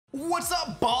What's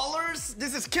up, ballers?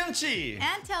 This is Kimchi.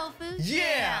 And Tofu.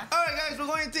 Yeah. Alright, guys, we're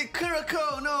going to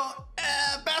Kuroko no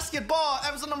basketball,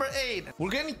 episode number 8. We're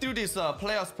getting through these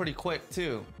playoffs pretty quick,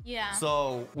 too. Yeah.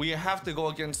 So we have to go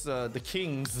against the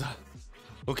kings.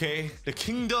 Okay, the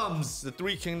kingdoms, the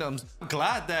 3 kingdoms.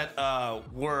 Glad that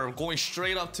we're going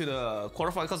straight up to the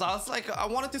quarterfinals, because I was like, I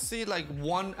wanted to see like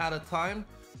one at a time.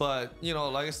 But you know,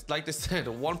 like they said,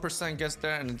 1% gets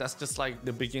there, and that's just like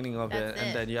the beginning of it,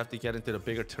 and then you have to get into the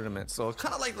bigger tournament. So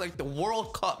kind of like the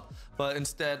World Cup, but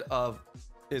instead of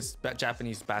it's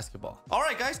Japanese basketball. All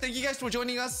right, guys, thank you guys for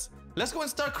joining us. Let's go and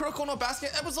start Kuroko no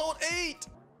Basket episode 8.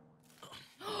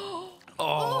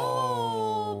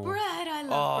 Oh, bread! I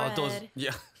love bread. Those,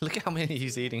 yeah. Look at how many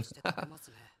he's eating. He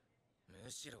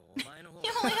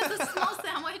only has a small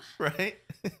sandwich. Right?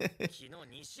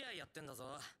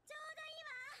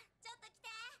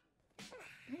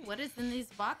 What is in these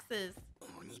boxes?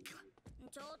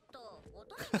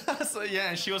 So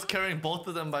yeah, she was carrying both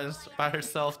of them by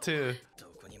herself too.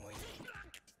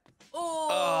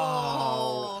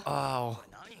 Oh.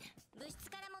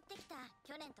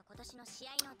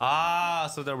 Ah,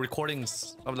 so the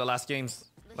recordings of the last games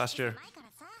last year.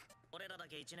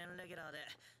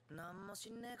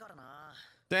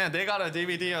 Damn, they got a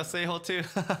DVD of Seiho too.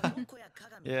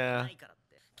 Yeah.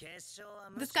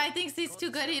 This guy thinks he's too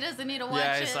good. He doesn't need to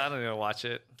watch it. Yeah, I don't need to watch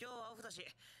it.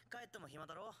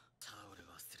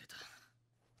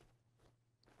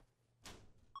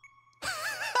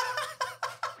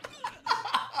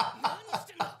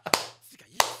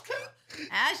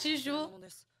 As usual.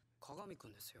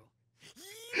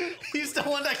 He's the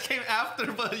one that came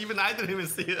after, but even I didn't even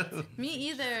see it. Me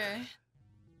either.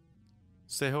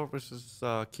 Seiho versus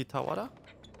Kitawara?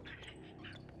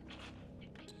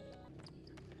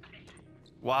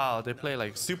 Wow, they play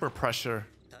like super pressure.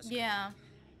 Yeah.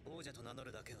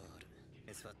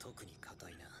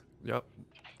 Yep.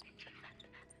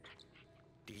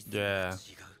 Yeah. I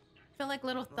feel like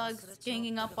little thugs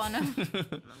ganging up on him.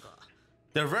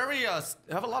 They're very,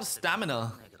 they have a lot of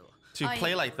stamina to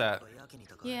play like that.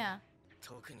 Yeah.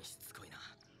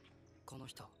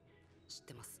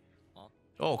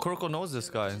 Oh, Kuroko knows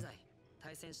this guy.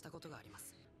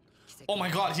 Oh my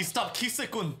god, he stopped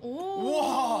Kise-kun.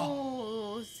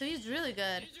 Whoa. So he's really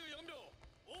good.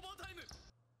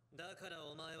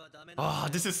 Oh,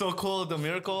 this is so cool. The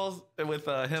miracles with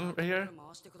him right here.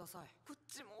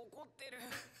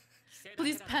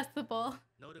 Please pass the ball.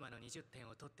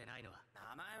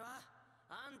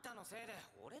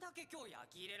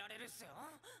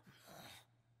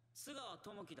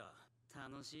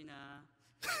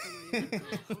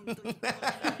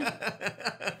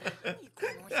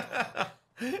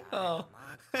 Oh.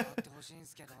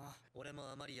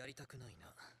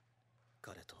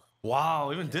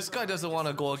 Wow, even this guy doesn't want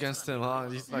to go against him, huh?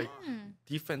 He's like,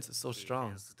 defense is so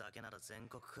strong.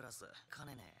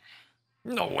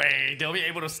 No way, they'll be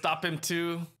able to stop him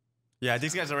too. Yeah,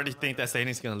 these guys already think that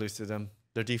Seine's gonna lose to them.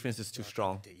 Their defense is too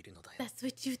strong. That's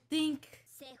what you think.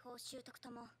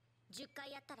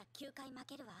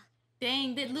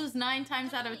 Dang, they'd lose 9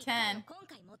 times out of 10.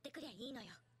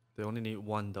 They only need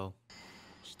 1 though.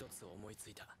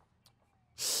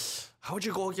 How would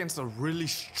you go against a really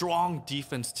strong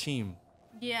defense team?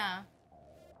 Yeah.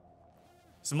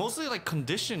 It's mostly like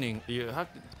conditioning. You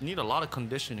need a lot of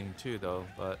conditioning too though,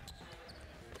 but...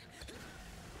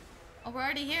 Oh, we're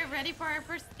already here, ready for our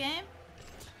first game?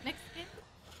 Next game?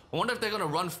 I wonder if they're gonna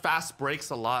run fast breaks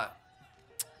a lot.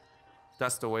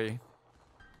 That's the way.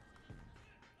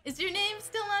 Is your name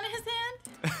still on his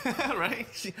hand?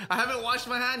 Right? I haven't washed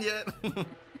my hand yet.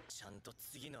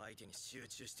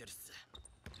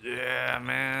 Yeah,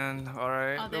 man.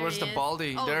 Alright. Oh, Where's the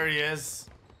Baldy? Oh. There he is.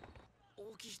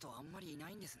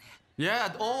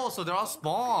 Yeah, oh, so they're all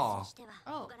small.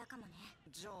 Oh.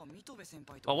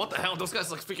 Oh, what the hell? Those guys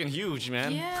look freaking huge,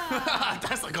 man. Yeah.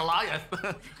 That's a Goliath.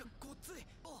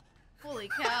 Holy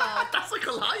cow. That's a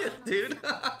Goliath, dude.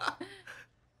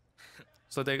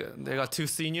 So they got 2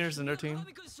 seniors in their team.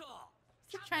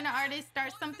 Keep trying to already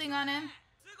start something on him.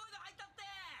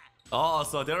 Oh,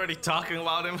 so they're already talking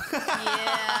about him.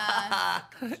 Yeah.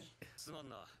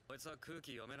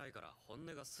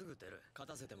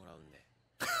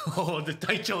 Oh, the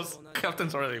Daicho's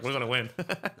captain's already. We're gonna win.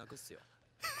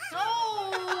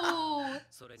 Oh,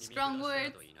 strong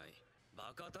words.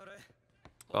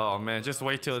 Oh man, just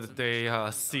wait till they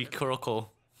see Kuroko.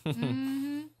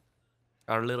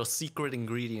 Our little secret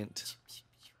ingredient.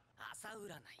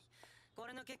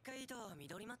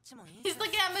 He's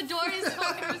looking at Midori's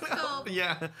horoscope.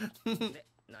 Yeah.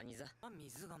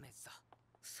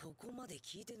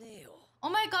 Oh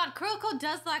my god, Kuroko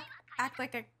does like act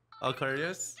like a...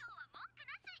 Aquarius?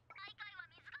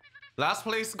 Last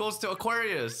place goes to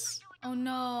Aquarius. Oh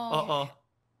no. Uh-oh.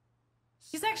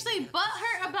 He's actually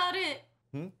butthurt about it.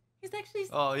 Hmm? He's actually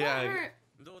Oh, yeah. butthurt.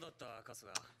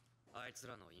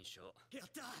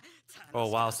 Oh,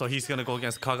 wow. So he's gonna go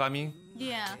against Kagami?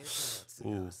 Yeah.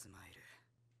 Ooh.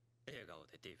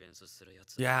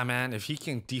 Yeah, man. If he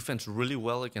can defense really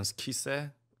well against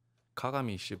Kise,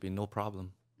 Kagami should be no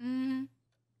problem. Mm.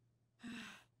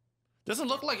 Doesn't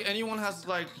look like anyone has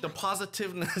like the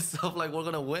positiveness of like we're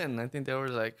gonna win. I think they were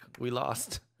like we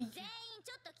lost.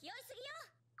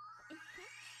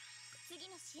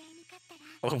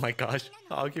 Oh my gosh!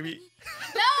 I'll give you.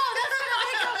 No, that's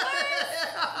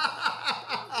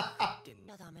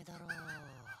gonna make it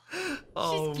worse.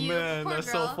 Oh cute. man, Poor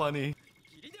that's girl. so funny.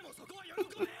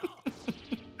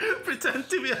 Pretend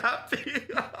to be happy.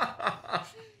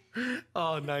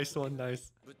 Oh, nice one,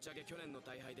 nice.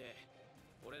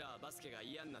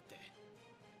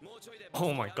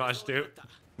 Oh my gosh, dude.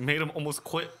 Made him almost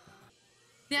quit.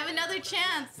 They have another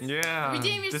chance. Yeah.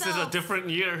 Redeem This is a yourself. different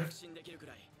year.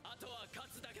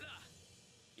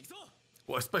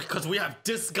 Well, especially because we have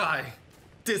this guy.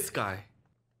 This guy.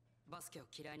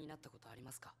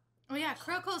 Oh yeah,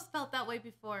 Kuroko's felt that way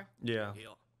before. Yeah.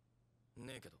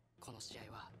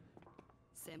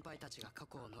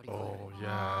 Oh,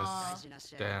 yes.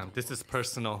 Damn, this is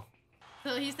personal.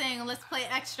 So he's saying, let's play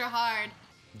extra hard.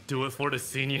 Do it for the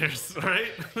seniors, right?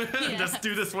 Yeah. Let's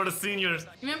do this for the seniors.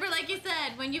 Remember, like you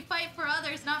said, when you fight for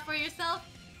others, not for yourself,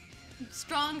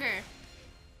 stronger.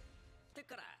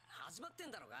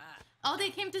 Oh, they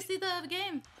came to see the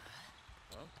game.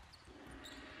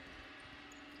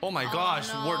 Oh my gosh,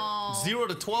 no. we're 0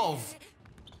 to 12.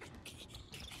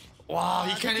 Wow,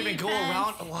 he the can't even go defense.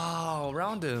 around. Wow,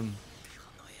 around him.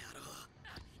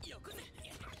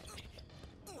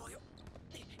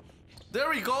 There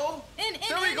we go.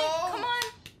 There we go. Come on.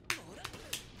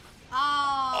 Oh.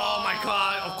 Oh my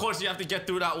god, of course you have to get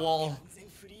through that wall.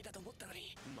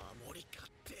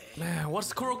 Man,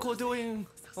 what's Kuroko doing?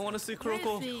 I want to see Where is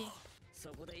Kuroko. he?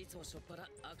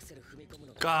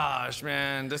 Gosh,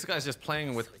 man, this guy's just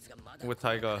playing with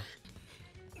Taiga.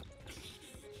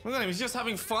 Look at him, he's just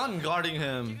having fun guarding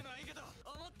him.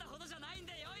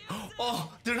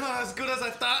 Oh, they're not as good as I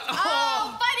thought.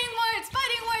 Oh, fighting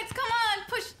words, come on,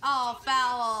 push. Oh,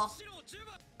 foul.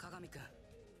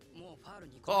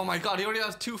 Oh my god, he already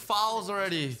has 2 fouls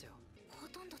already.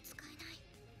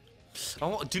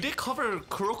 Do they cover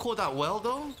Kuroko that well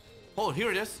though? Oh,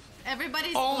 here it is.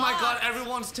 Everybody's Oh my god, blocked.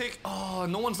 everyone's Oh,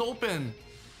 no one's open.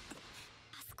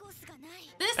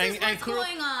 This is what's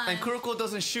going on. And Kuroko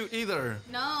doesn't shoot either.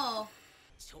 No.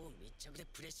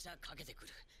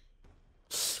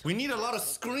 We need a lot of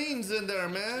screens in there,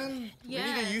 man. We need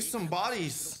to Yes. use some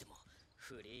bodies.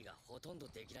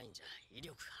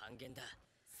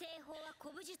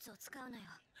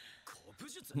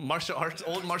 Martial arts,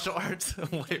 old martial arts.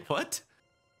 Wait, what?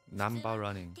 Namba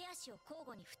running.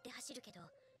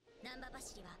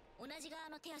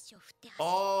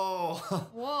 Oh.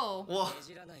 Whoa. Whoa. Well,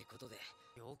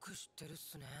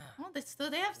 so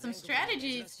they have some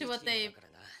strategies to what they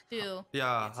do.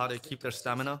 Yeah, how they keep their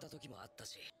stamina.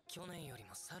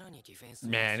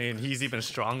 Man, and he's even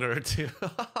stronger too.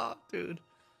 Dude.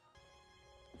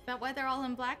 Is that why they're all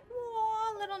in black?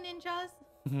 Whoa, little ninjas.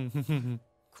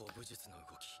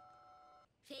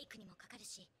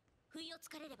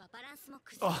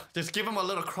 Oh, just give him a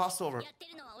little crossover.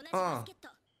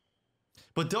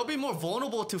 But they'll be more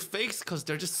vulnerable to fakes because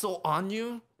they're just so on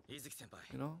you.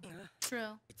 You know?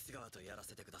 True.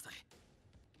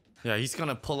 Yeah, he's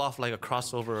gonna pull off like a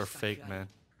crossover or fake, man.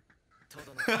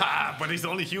 But he's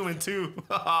only human too.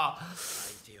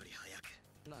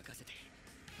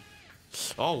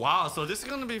 Oh wow, so this is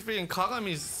gonna be freaking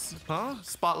Kagami's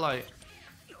spotlight.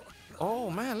 Oh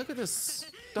man, look at this.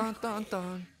 Dun dun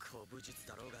dun.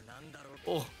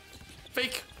 Oh,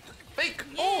 fake.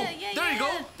 Oh, there you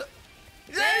go.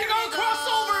 There you go,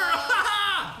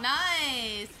 crossover!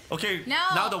 Nice. Okay, Now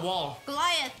now the wall.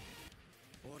 Goliath.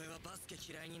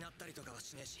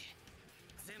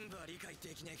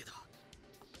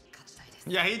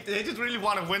 Yeah, they just really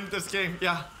want to win this game.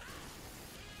 Yeah.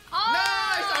 Oh,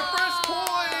 Nice, our first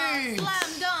point!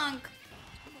 Slam dunk.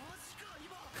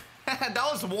 That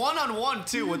was one-on-one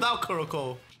too, without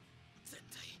Kuroko.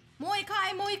 Muay Kai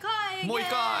again. Muay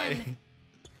Kai.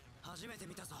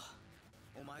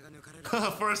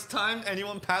 First time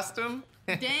anyone passed him?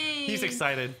 Dang. He's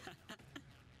excited.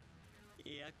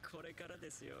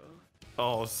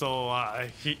 Oh, so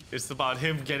it's about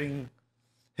him getting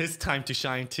his time to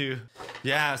shine too.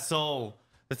 Yeah, so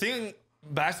the thing,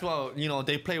 basketball, you know,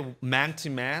 they play man to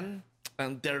man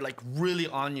and they're like really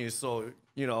on you. So,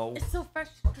 you know. It's so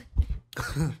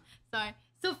frustrating. Sorry.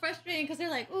 So frustrating because they're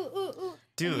like, ooh, ooh, ooh.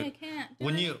 Dude, and I can't do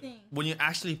anything. when you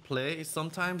actually play,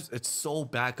 sometimes it's so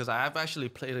bad because I've actually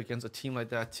played against a team like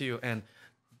that too, and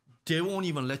they won't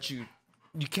even let you.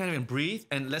 You can't even breathe.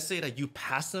 And let's say that you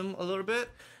pass them a little bit,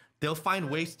 they'll find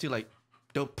ways to like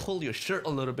they'll pull your shirt a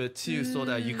little bit too, so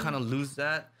that you kind of lose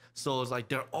that. So it's like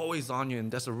they're always on you,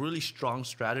 and that's a really strong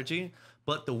strategy.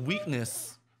 But the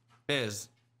weakness is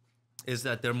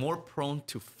that they're more prone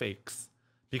to fakes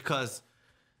because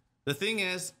the thing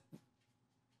is,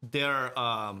 their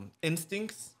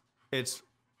instincts, it's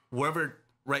wherever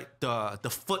the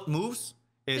foot moves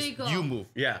is you move.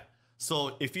 Yeah.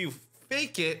 So if you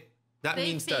fake it, that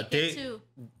means that they too.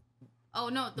 Oh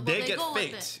no, they get go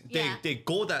faked. With it. Yeah. They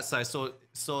go that side.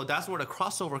 So that's where the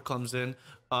crossover comes in.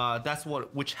 That's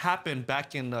which happened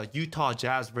back in Utah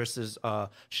Jazz versus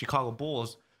Chicago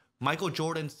Bulls. Michael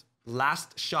Jordan's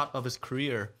last shot of his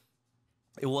career,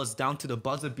 it was down to the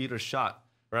buzzer beater shot,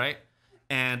 right?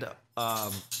 And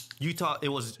Utah, it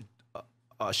was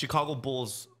Chicago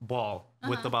Bulls ball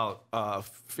with about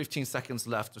 15 seconds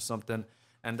left or something.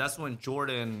 And that's when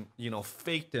Jordan,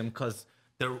 faked him because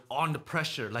they're on the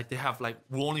pressure. Like they have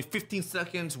we're only 15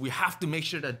 seconds. We have to make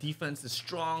sure that defense is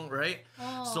strong, right?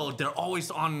 Oh. So they're always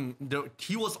on.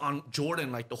 He was on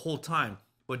Jordan like the whole time.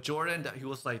 But Jordan, he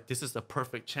was like, this is the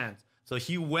perfect chance. So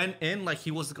he went in like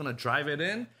he was gonna drive it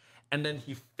in. And then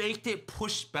he faked it,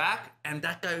 pushed back, and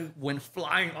that guy went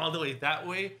flying all the way that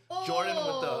way. Oh. Jordan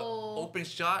with the open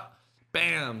shot,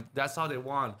 bam! That's how they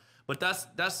won. But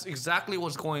that's exactly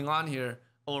what's going on here,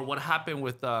 or what happened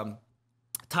with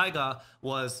Taiga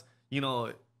was,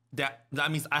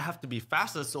 that means I have to be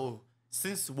faster. So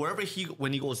since when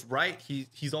he goes right,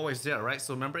 he's always there, right?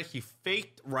 So remember, he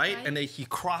faked right, and then he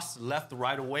crossed left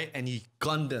right away, and he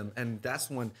gunned him, and that's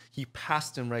when he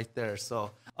passed him right there.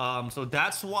 So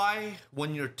that's why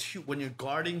when you're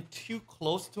guarding too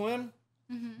close to him,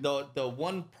 the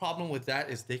one problem with that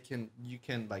is you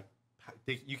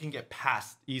can get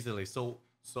passed easily. So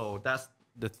that's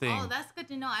the thing. Oh, that's good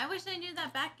to know. I wish I knew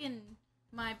that back in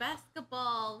my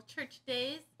basketball church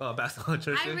days. Oh, basketball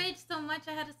church days? I raged so much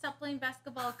I had to stop playing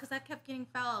basketball because I kept getting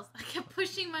fouls. I kept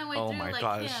pushing my way through my like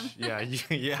gosh.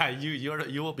 him.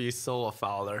 You will be so a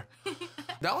fouler.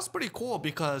 That was pretty cool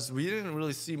because we didn't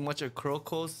really see much of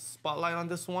Kuroko's spotlight on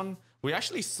this one. We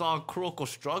actually saw Kuroko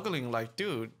struggling. Like,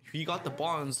 dude, he got the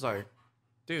ball and it's like,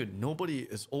 dude, nobody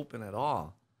is open at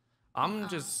all. I'm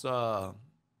just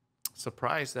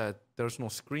surprised that there's no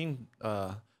screen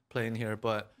playing here,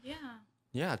 but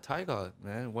yeah, Taiga,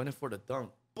 man, went in for the dunk.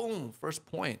 Boom, first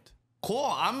point.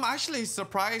 Cool. I'm actually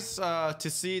surprised to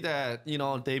see that,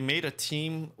 they made a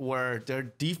team where their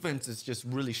defense is just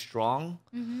really strong.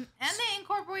 And they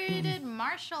incorporated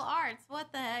martial arts.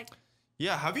 What the heck?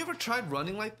 Yeah, have you ever tried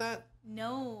running like that?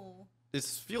 No.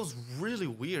 This feels really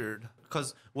weird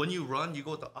because when you run, you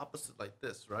go the opposite like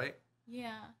this, right?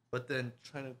 Yeah. But then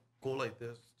trying to go like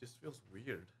this just feels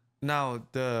weird. Now,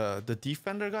 the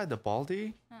defender guy, the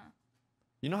Baldy,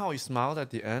 you know how he smiled at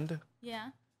the end? Yeah.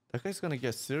 That guy's going to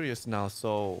get serious now,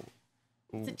 so...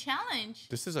 It's a challenge.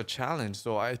 This is a challenge.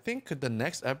 So I think the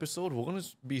next episode, we're going to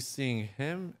be seeing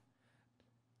him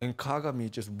and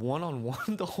Kagami just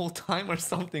one-on-one the whole time or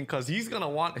something, because he's going to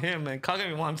want him and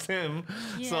Kagami wants him.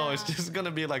 Yeah. So it's just going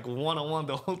to be like one-on-one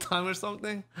the whole time or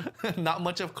something. Not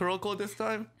much of Kuroko this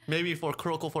time. Maybe for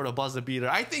Kuroko for the buzzer beater.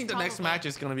 I think the next match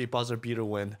is going to be buzzer beater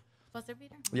win. Buzzer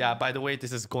beater? Yeah, by the way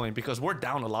this is going, because we're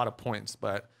down a lot of points,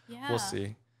 but we'll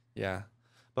see. Yeah.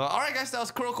 But all right, guys, that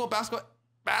was Kuroko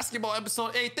basketball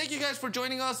episode 8. Thank you guys for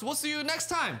joining us. We'll see you next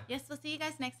time. Yes, we'll see you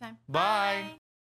guys next time. Bye.